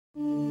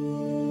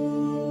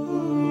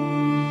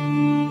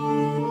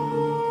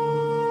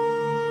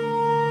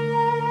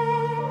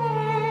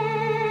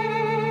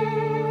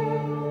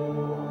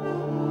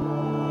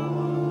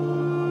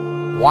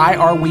Why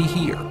are we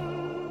here?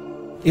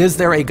 Is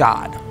there a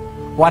God?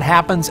 What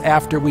happens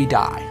after we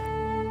die?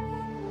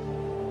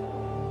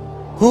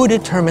 Who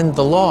determined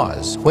the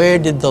laws? Where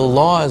did the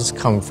laws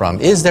come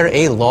from? Is there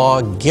a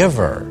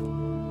lawgiver?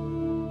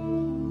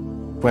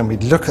 When we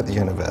look at the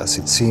universe,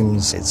 it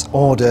seems it's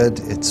ordered,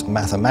 it's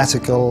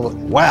mathematical.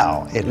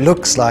 Wow, it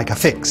looks like a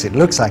fix. It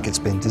looks like it's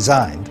been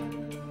designed.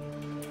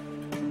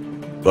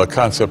 The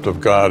concept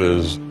of God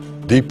is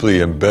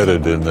deeply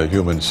embedded in the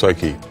human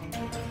psyche.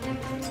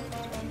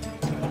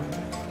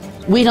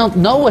 We don't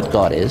know what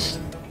God is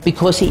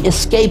because he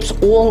escapes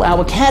all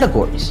our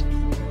categories.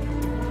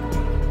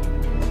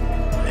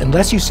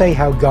 Unless you say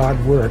how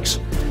God works,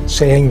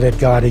 saying that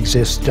God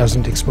exists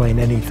doesn't explain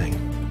anything.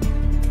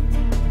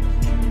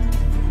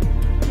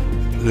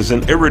 There's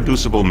an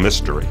irreducible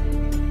mystery.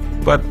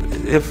 But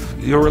if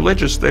you're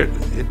religious,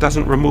 it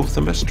doesn't remove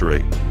the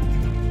mystery.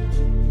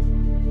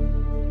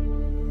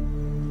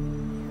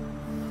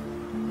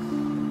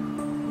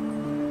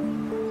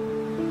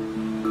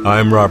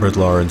 I'm Robert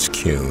Lawrence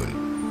Kuhn.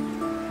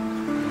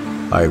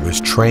 I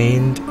was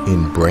trained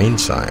in brain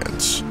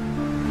science,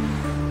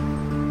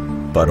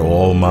 but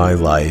all my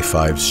life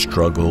I've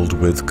struggled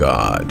with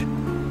God,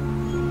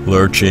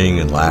 lurching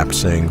and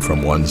lapsing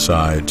from one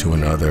side to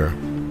another,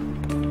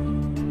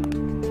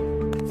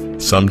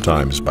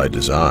 sometimes by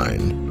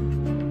design,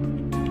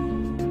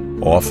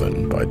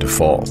 often by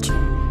default.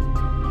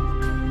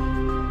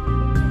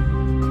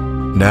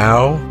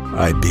 Now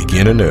I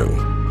begin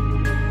anew.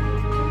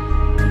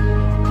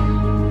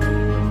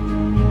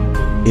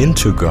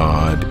 Into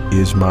God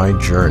is my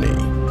journey.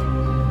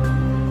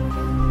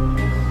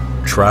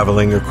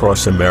 Traveling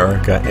across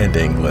America and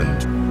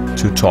England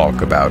to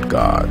talk about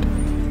God.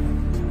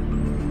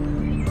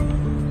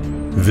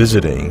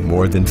 Visiting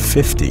more than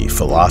 50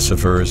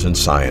 philosophers and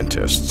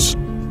scientists,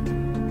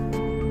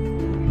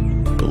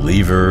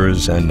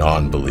 believers and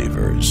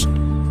non-believers,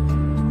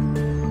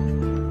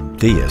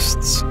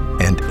 theists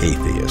and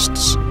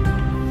atheists.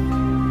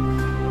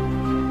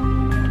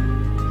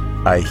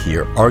 I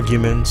hear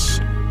arguments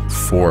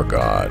for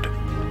God.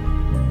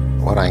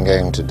 What I'm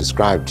going to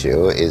describe to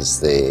you is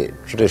the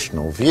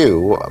traditional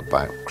view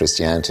about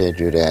Christianity,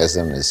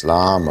 Judaism,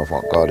 Islam, of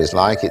what God is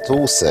like. It's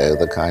also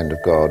the kind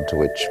of God to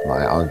which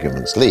my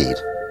arguments lead.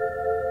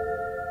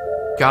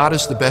 God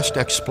is the best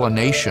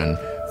explanation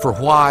for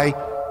why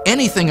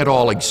anything at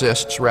all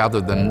exists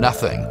rather than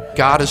nothing.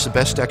 God is the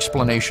best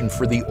explanation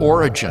for the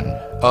origin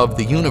of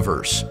the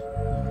universe.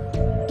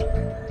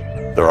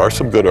 There are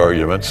some good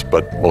arguments,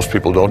 but most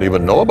people don't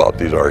even know about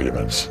these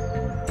arguments.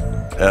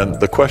 And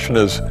the question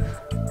is,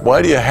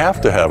 why do you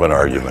have to have an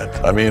argument?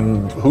 I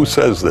mean, who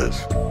says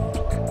this?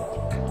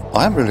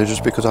 I'm religious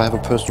because I have a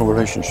personal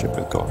relationship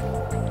with God.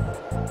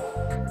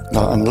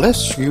 Now,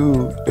 unless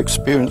you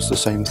experience the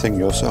same thing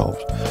yourselves,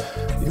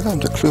 you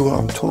haven't a clue what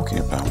I'm talking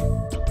about.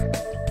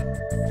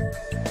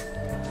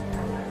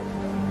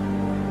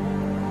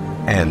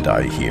 And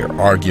I hear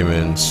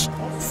arguments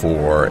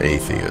for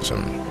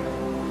atheism.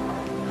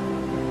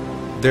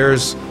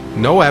 There's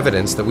no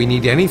evidence that we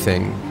need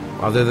anything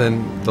other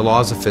than the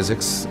laws of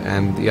physics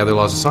and the other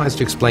laws of science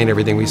to explain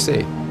everything we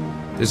see.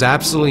 There's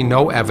absolutely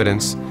no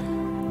evidence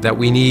that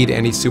we need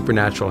any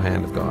supernatural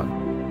hand of God.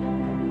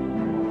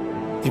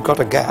 You've got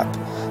a gap,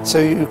 so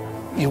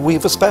you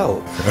weave a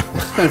spell.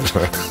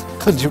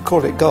 And you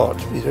call it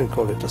God, you don't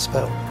call it a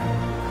spell.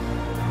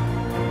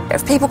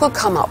 If people could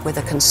come up with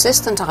a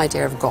consistent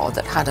idea of God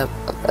that had a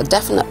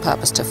definite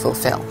purpose to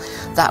fulfill,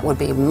 that would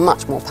be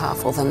much more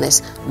powerful than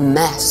this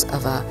mess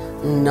of a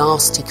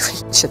nasty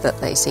creature that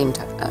they seem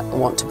to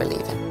want to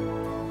believe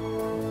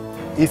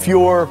in. If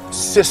your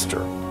sister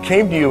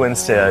came to you and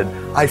said,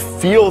 I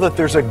feel that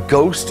there's a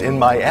ghost in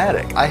my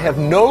attic, I have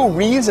no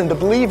reason to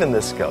believe in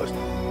this ghost,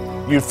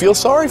 you'd feel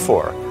sorry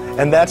for her.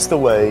 And that's the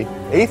way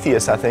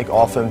atheists, I think,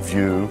 often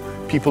view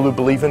people who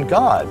believe in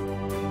God.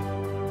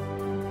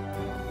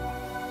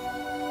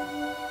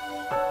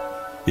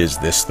 Is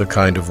this the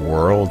kind of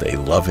world a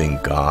loving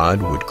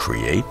God would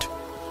create?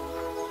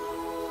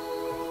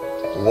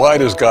 Why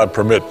does God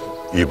permit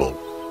evil?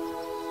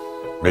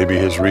 Maybe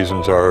his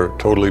reasons are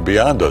totally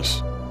beyond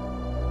us.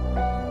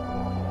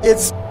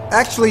 It's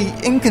actually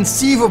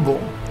inconceivable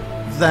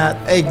that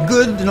a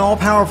good and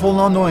all-powerful and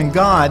all-knowing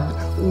God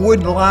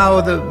would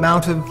allow the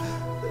amount of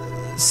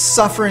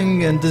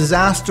suffering and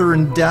disaster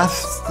and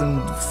death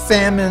and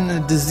famine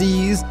and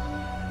disease.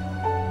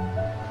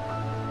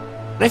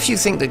 If you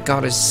think that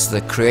God is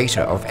the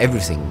creator of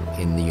everything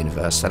in the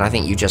universe, then I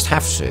think you just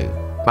have to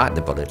bite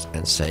the bullet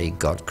and say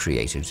God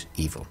created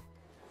evil.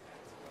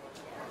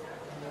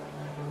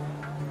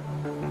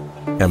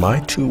 Am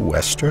I too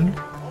Western?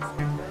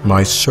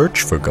 My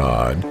search for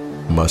God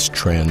must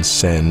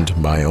transcend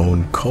my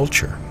own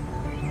culture.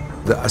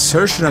 The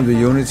assertion of the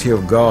unity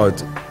of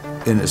God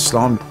in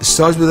Islam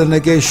starts with a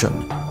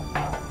negation.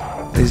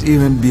 It's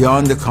even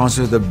beyond the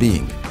concept of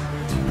being.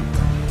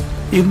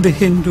 In the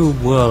Hindu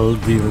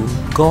worldview,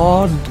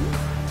 God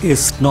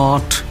is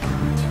not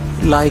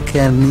like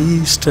an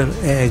Easter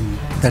egg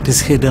that is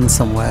hidden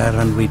somewhere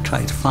and we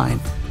try to find.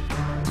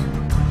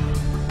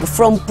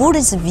 From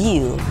Buddhist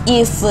view,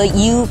 if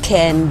you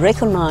can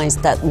recognize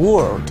that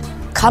world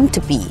come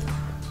to be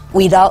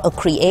without a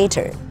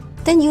creator,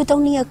 then you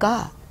don't need a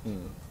God.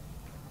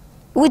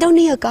 We don't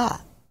need a God.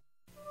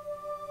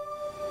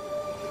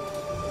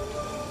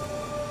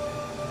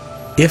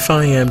 If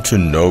I am to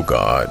know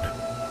God,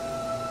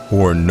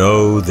 or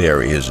know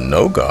there is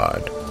no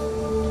God,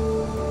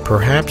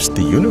 perhaps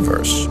the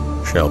universe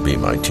shall be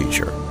my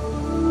teacher.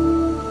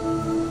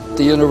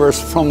 The universe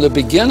from the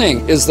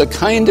beginning is the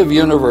kind of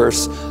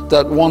universe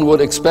that one would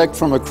expect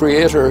from a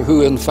creator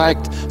who in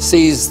fact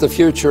sees the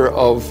future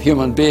of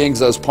human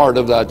beings as part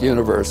of that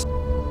universe.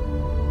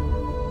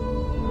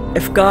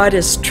 If God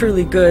is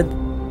truly good,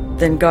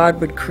 then God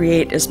would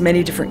create as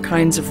many different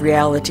kinds of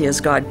reality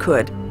as God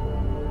could.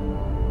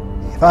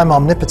 If I'm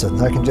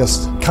omnipotent, I can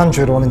just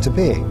conjure it all into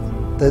being.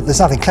 There's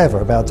nothing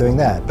clever about doing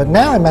that. But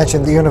now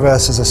imagine the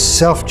universe as a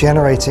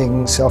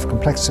self-generating,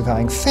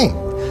 self-complexifying thing.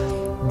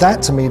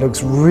 That to me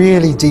looks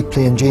really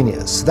deeply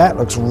ingenious. That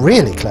looks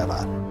really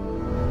clever.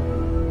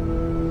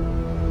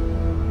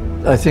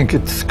 I think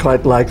it's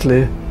quite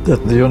likely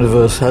that the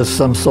universe has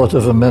some sort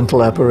of a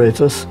mental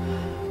apparatus,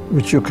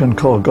 which you can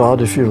call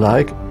God if you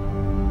like.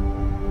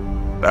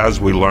 As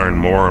we learn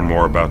more and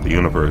more about the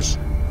universe,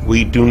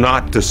 we do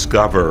not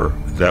discover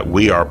that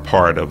we are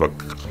part of a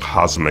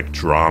cosmic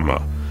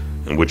drama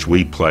in which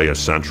we play a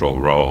central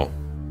role.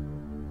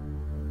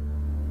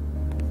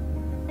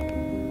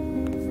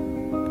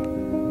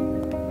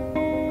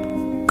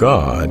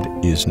 God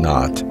is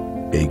not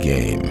a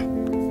game.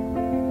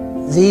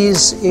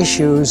 These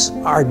issues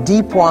are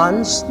deep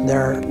ones,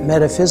 they're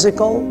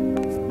metaphysical,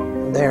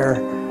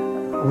 they're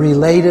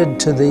related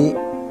to the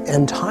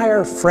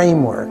entire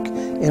framework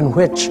in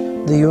which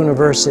the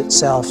universe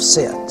itself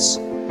sits.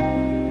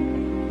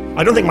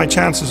 I don't think my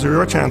chances or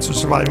your chances of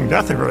surviving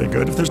death are very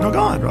good if there's no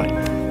God, right?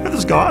 If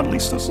there's God, at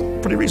least there's a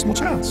pretty reasonable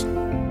chance.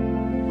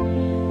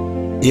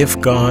 If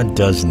God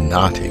does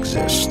not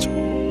exist,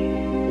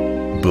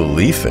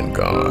 belief in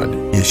God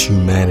is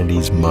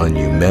humanity's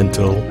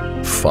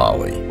monumental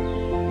folly.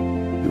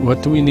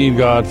 What do we need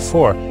God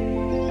for?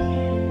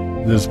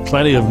 There's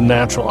plenty of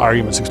natural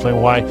arguments to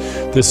explain why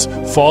this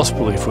false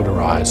belief would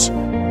arise.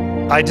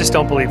 I just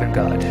don't believe in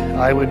God.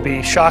 I would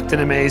be shocked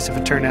and amazed if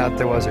it turned out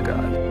there was a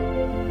God.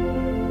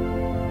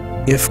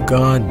 If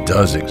God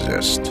does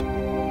exist,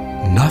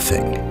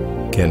 nothing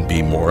can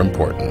be more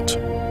important.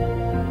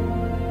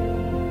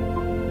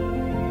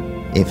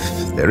 If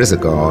there is a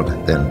God,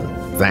 then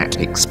that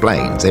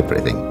explains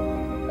everything.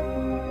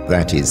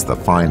 That is the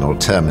final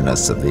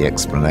terminus of the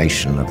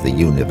explanation of the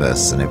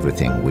universe and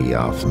everything we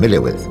are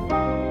familiar with.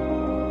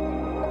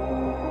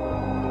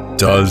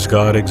 Does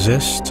God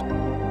exist?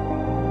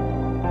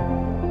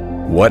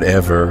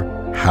 Whatever,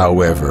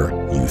 however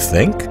you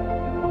think,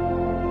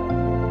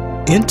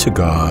 Into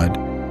God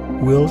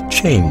will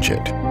change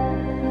it.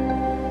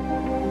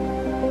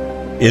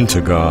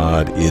 Into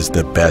God is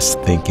the best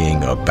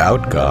thinking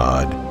about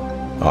God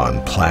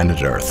on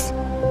planet Earth.